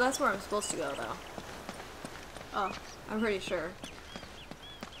 Oh, that's where I'm supposed to go, though. Oh. I'm pretty sure.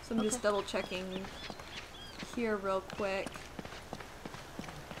 So I'm just double checking here real quick.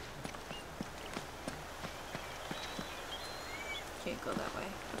 Can't go that way.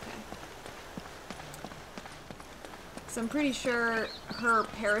 Okay. So I'm pretty sure her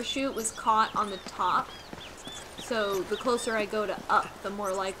parachute was caught on the top. So the closer I go to up, the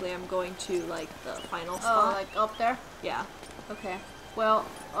more likely I'm going to, like, the final spot. Oh, like up there? Yeah. Okay. Well,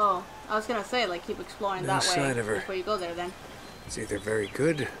 I was gonna say, like, keep exploring No that way sign of her. before you go there, then. It's either very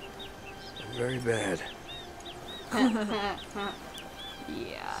good or very bad. Yeah,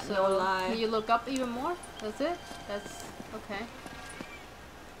 So, no lie. can you look up even more? That's it? That's... okay.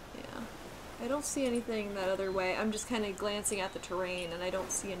 Yeah. I don't see anything that other way. I'm just kind of glancing at the terrain, and I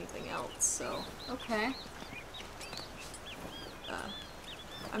don't see anything else, so... Okay.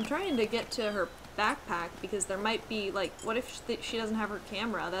 I'm trying to get to her backpack, because there might be, like, what if she doesn't have her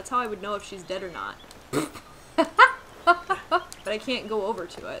camera? That's how I would know if she's dead or not. But I can't go over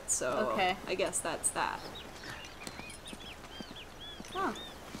to it, so Okay. I guess that's that. Huh.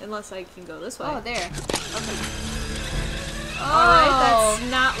 Unless I can go this way. Oh, there. Okay. Alright, that's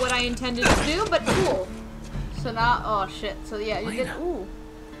not what I intended to do, but cool. So now, oh shit. So yeah, you did. Ooh.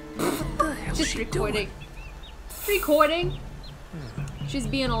 What the hell is Just she recording. doing? Recording. She's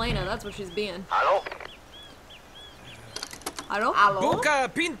being Elena, that's what she's being. Aló, Hello? Hello. Buka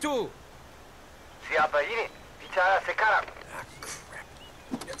Pintu! si apellini, bicara sekarang. Ah, crap.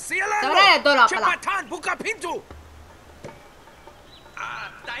 Sialan Sabre, dola mo! pala. Cepatan, buka pintu!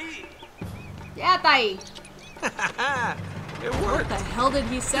 Ah, tahi! Yeah, Tai. It What worked! the hell did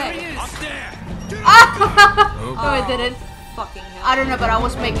he say? Up there! No, it didn't. Fucking hell. I don't know, but I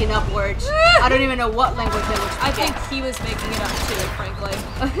was making up words. I don't even know what language it was. I think he was making it up too, frankly.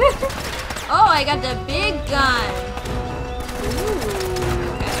 Oh, I got the big gun.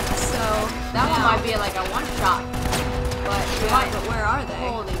 Ooh. Okay, so That one now- might be like a one shot. But Yeah, but where are they?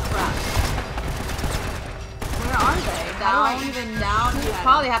 holy crap. Where are they? I Down, don't even down. You at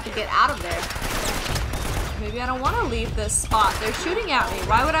probably have to get out of there. Maybe I don't want to leave this spot. They're shooting at me.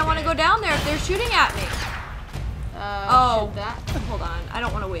 Why would I want to go down there if they're shooting at me? Oh. Shoot that. Hold on. I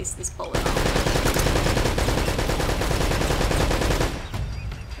don't want to waste this bullet.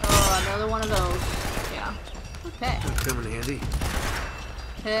 Oh, another one of those. Yeah. Okay. Come in handy.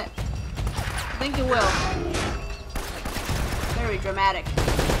 Hit. I think it will. Very dramatic.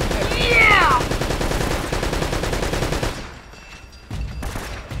 Yeah!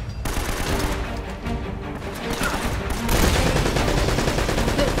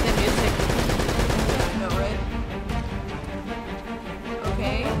 The music. I know, right?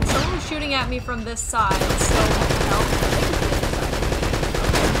 Okay. Someone's shooting at me from this side, so help.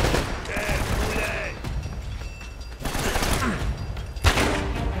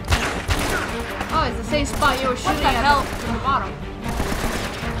 Oh, it's the same spot you were shooting the at hell? from the bottom.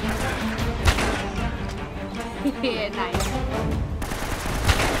 Yeah, nice.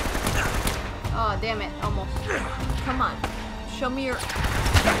 Oh, damn it. Almost. Come on. Show me your...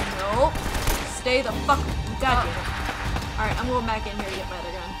 Nope. Stay the fuck... God damn it. Alright, I'm going back in here to get my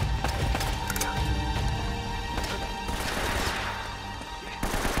other gun.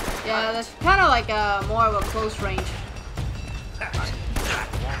 Yeah, that's kind of like more of a close range.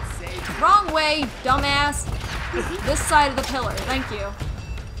 Wrong way, dumbass. This side of the pillar. Thank you.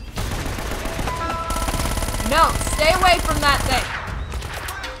 No, stay away from that thing.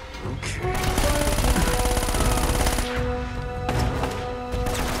 Okay.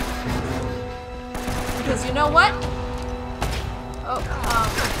 Because you know what? Oh,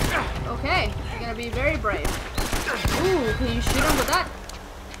 okay. You're gonna be very brave. Ooh, can you shoot him with that?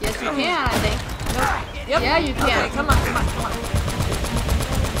 Yes, you can, I think. Nope. Yep. Yeah, you can. Okay, come on, come on, come on.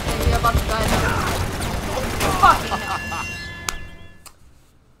 Okay, you're about to die now. Fucking hell.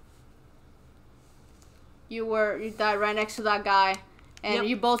 You died right next to that guy, and Yep.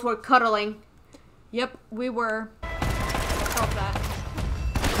 you both were cuddling. Yep, we were. I felt that.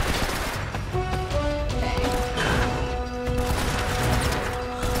 Okay.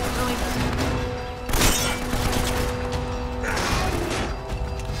 Really?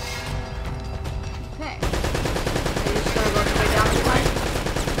 Okay. Are you just gonna go straight down this way?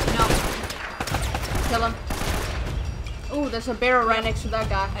 No, Kill him. Ooh, there's a barrel right next to that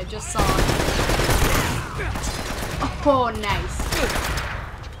guy. I just saw it. Oh, nice.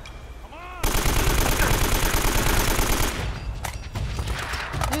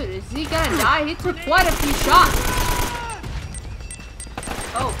 Dude, Dude, is he gonna die? He took quite a few shots.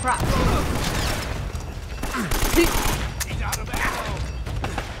 Oh crap. He's out of ammo.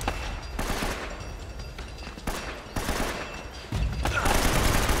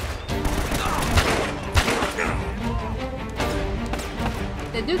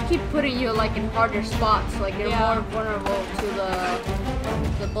 They do keep putting you like in harder spots, like you're more vulnerable to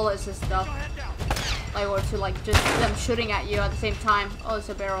the bullets and stuff. Like, or to like just them shooting at you at the same time. Oh, it's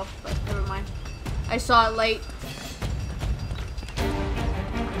a barrel, but never mind. I saw it late.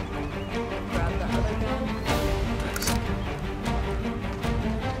 Grab the other gun.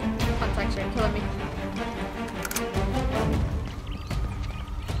 Contacts are killing me.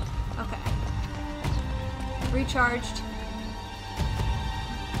 Okay. Recharged.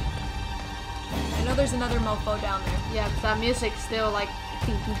 I know there's another mofo down there. Yeah, because that music's still like.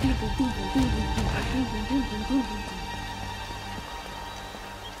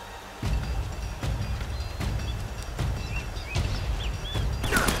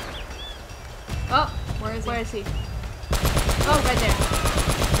 Oh, where is he? Oh, right there.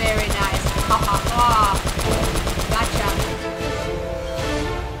 Very nice. Ha ha ha. Gotcha.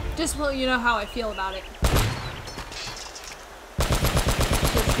 Just so you know how I feel about it.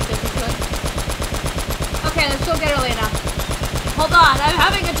 Just because it's good. Okay, let's go get Elena. Hold on, I'm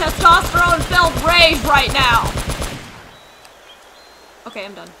having a testosterone-filled rage right now! Okay,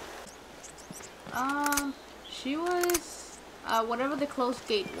 I'm done. She was, whatever the closed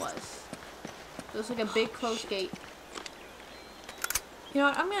gate was. It was like a big closed gate. You know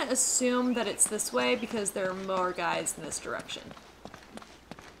what, I'm gonna assume that it's this way because there are more guys in this direction.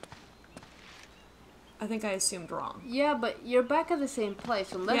 I think I assumed wrong. Yeah, but you're back at the same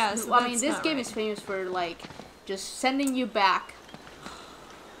place. Unless, Yeah, so I mean, that's this not game right. is famous for, like, just sending you back.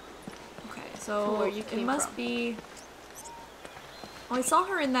 Okay, so where you it came must from. be... Oh, I saw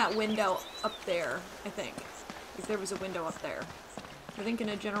her in that window up there, I think. If there was a window up there. I think in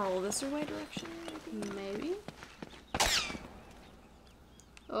a general this way direction, maybe? Maybe?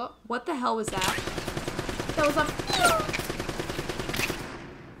 Oh, What the hell was that? that was a...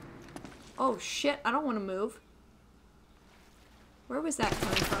 Oh shit, I don't want to move. Where was that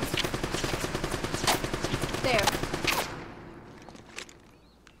coming from? There.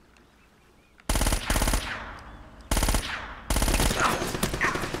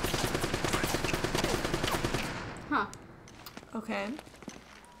 Huh. Okay.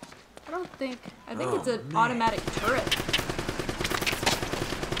 I don't think... I think it's an automatic turret. I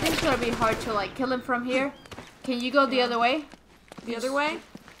think it's gonna be hard to, like, kill him from here. Can you go the other way? The other way?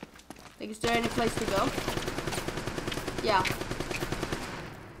 Like, is there any place to go? Yeah.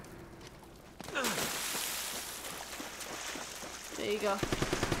 There you go.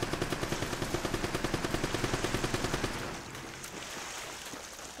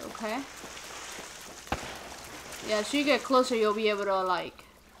 Okay. Yeah, as you get closer, you'll be able to, like,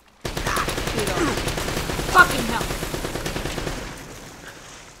 shoot him. Fucking hell.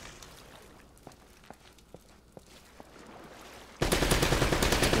 I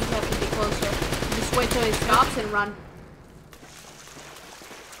think you have to be closer. Just wait till he stops and run.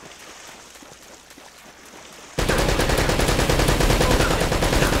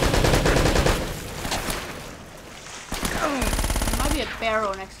 There might be a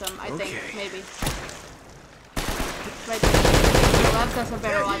barrel next to him, I think. Maybe. Right there. To the left, that's a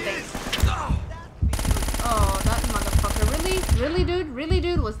barrel, I think. Oh, that motherfucker. Really? Really, dude? Really,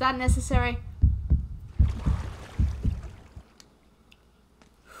 dude? Was that necessary?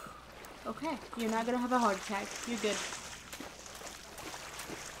 Okay, you're not gonna have a heart attack. You're good.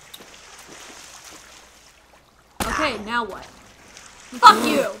 Okay, now what? Fuck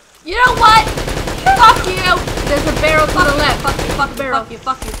you! You know what? Fuck you! There's a barrel to the left. Fuck you, fuck you, Barrel. fuck you,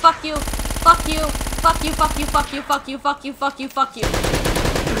 fuck you, fuck you, fuck you, fuck you, fuck you, fuck you, fuck you, fuck you, fuck you, fuck you.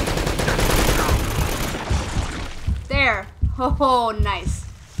 There. Oh, nice.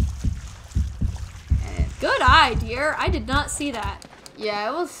 And Good eye, dear. I did not see that. yeah,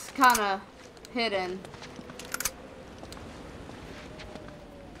 it was kind of hidden.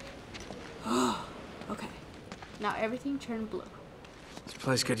 Okay. Now everything turned blue. This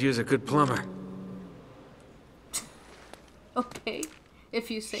place could use a good plumber. Okay,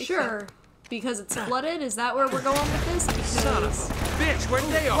 if you say Sure. Because it's flooded? Is that where we're going with this? Son of a bitch, where'd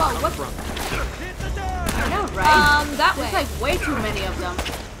they all Whoa, come what- from? so. I know, right? That There's way. like way too many of them.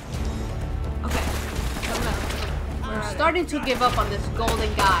 Okay. Coming up. We're starting to give up on this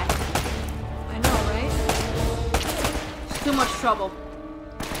golden guy. I know, right? It's too much trouble.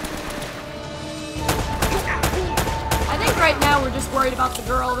 I think right now we're just worried about the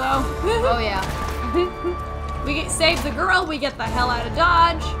girl, though. Oh yeah. We save the girl, we get the hell out of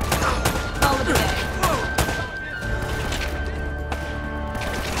Dodge. Call it a day.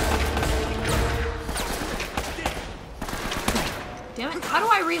 Damn it, how do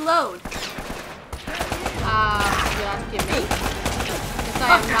I reload? You asking me? Guess I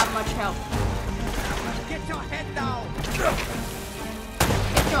have not much help. Get your head down!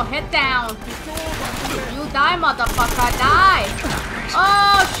 Get your head down! You die, motherfucker, die!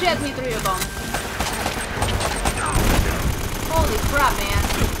 Oh shit, me 3 of them. Holy crap, man.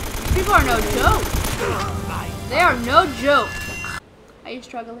 People are no joke. They are no joke. Are you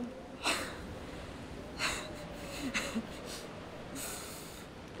struggling?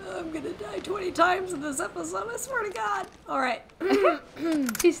 I'm gonna die 20 times in this episode, I swear to God. Alright.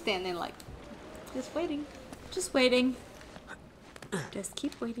 He's standing like, just waiting. Just waiting. Just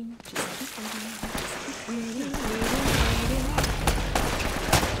keep waiting. Just keep waiting. Just keep waiting, waiting, waiting.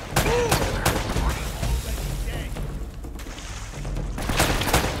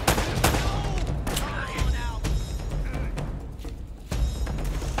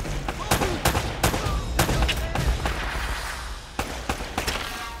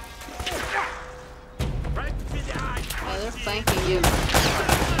 Oh, they're flanking you.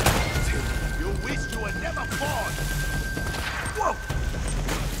 You wish you had never fought! Whoa!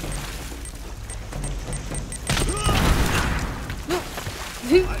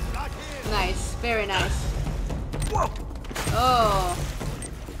 Nice, very nice. Whoa! Oh.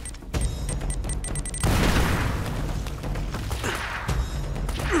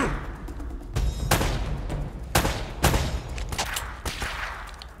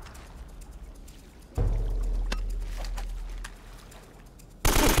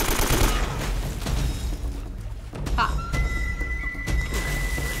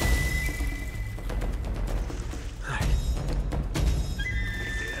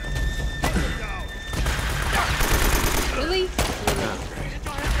 Really?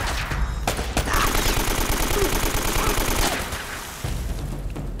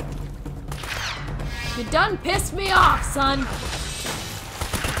 You done pissed me off, son.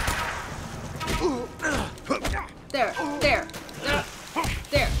 There, there, there,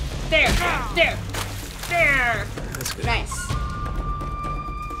 there, there, there, there. That's good. Nice.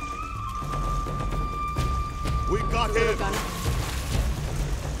 We got him!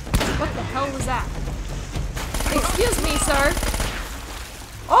 What the hell was that? Excuse me, sir.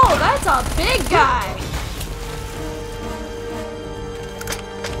 Oh, that's a big guy.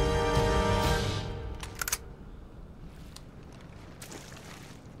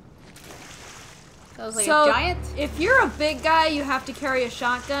 That was like So, a giant. if you're a big guy, you have to carry a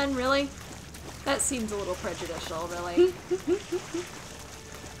shotgun, really? That seems a little prejudicial, really.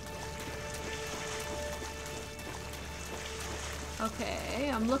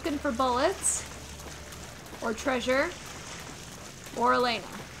 Okay, I'm looking for bullets. Or treasure. Or Elena.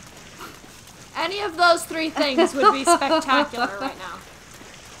 Any of those 3 things would be spectacular right now.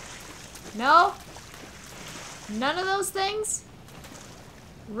 No? None of those things?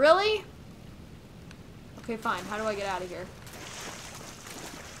 Really? Okay, fine. How do I get out of here?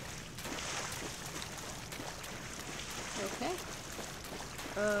 Okay.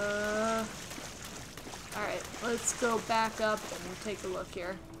 Alright, let's go back up and take a look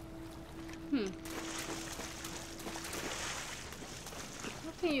here.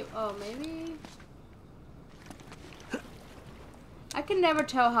 Okay, you. Oh, maybe. I can never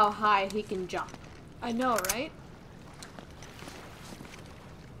tell how high he can jump. I know, right?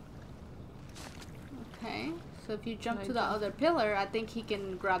 Okay. So if you jump Can I to the jump? other pillar, I think he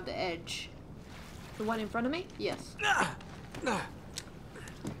can grab the edge. The one in front of me? Yes.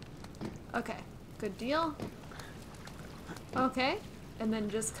 Okay, good deal. Okay, and then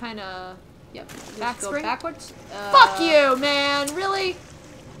just kind of... Yep. Just Back go spring? backwards. Fuck you, man! Really?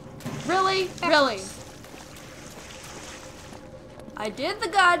 Really? Really? I did the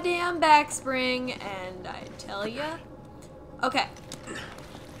goddamn back spring, and I tell ya... Okay.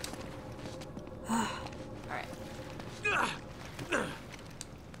 Alright.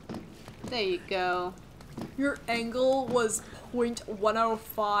 There you go. Your angle was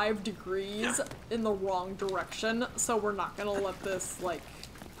 0.105 degrees in the wrong direction, so we're not gonna let this, like,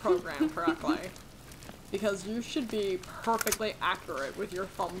 program correctly. Because you should be perfectly accurate with your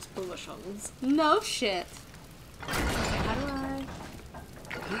thumb's positions. No shit. Okay, how do I...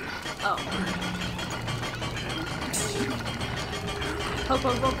 Oh. Poke,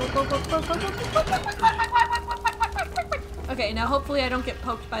 poke, poke, poke, poke, poke, poke, poke, poke, poke. Okay, now hopefully I don't get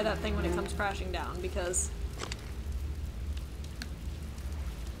poked by that thing when it comes crashing down, because...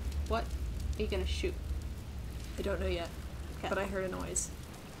 What are you gonna shoot? I don't know yet, Okay. but I heard a noise.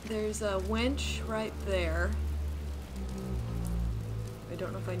 There's a winch right there. I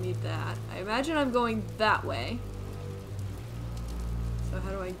don't know if I need that. I imagine I'm going that way. So how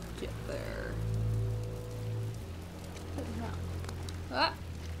do I get there? Ah.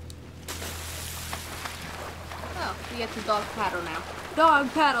 Oh, we get to dog paddle now.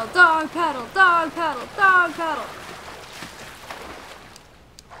 Dog paddle, dog paddle, dog paddle, dog paddle.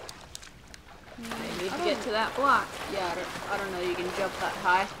 I need to get to that block. Yeah, I don't know. You can jump that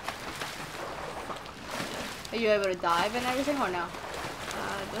high. Are you able to dive and everything or no?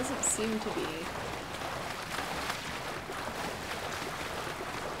 Doesn't seem to be.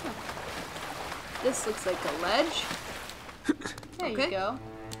 This looks like a ledge. There Okay. you go.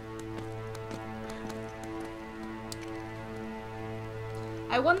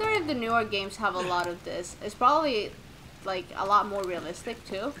 I wonder if the newer games have a lot of this. It's probably like a lot more realistic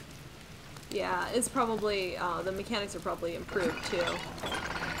too. Yeah, it's probably, the mechanics are probably improved too.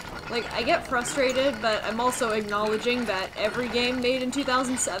 Like, I get frustrated, but I'm also acknowledging that every game made in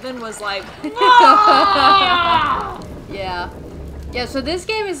 2007 was like, Yeah. Yeah, so this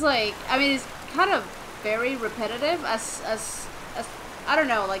game is like, I mean, it's kind of very repetitive as I don't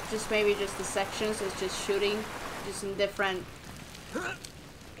know, like just maybe just the sections is just shooting just in different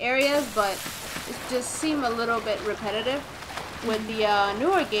areas, but it just seem a little bit repetitive. With the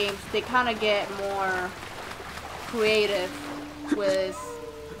newer games, they kind of get more creative with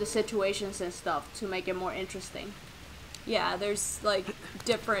the situations and stuff to make it more interesting. yeah, there's like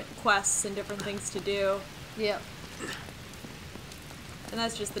different quests and different things to do. Yep. And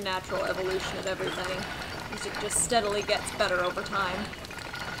that's just the natural evolution of everything. It just steadily gets better over time.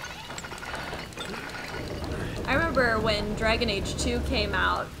 I remember when Dragon Age 2 came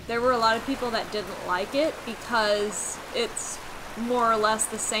out, there were a lot of people that didn't like it because it's more or less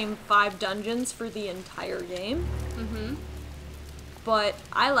the same 5 dungeons for the entire game. Mm-hmm. But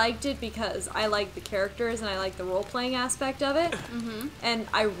I liked it because I like the characters and I like the role-playing aspect of it. Mm-hmm. And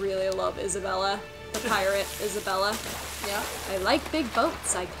I really love Isabella, the pirate Isabella. Yeah. I like big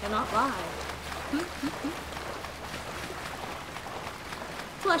boats, I cannot lie.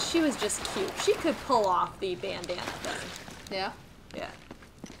 Plus, she was just cute. She could pull off the bandana thing. Yeah. Yeah.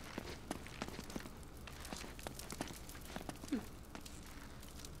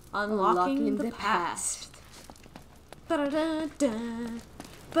 Unlocking the past. Ba-da-da-da.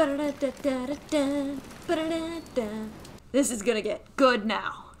 Ba-da-da-da-da-da. Ba-da-da-da. This is gonna get good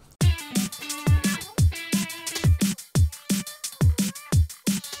now.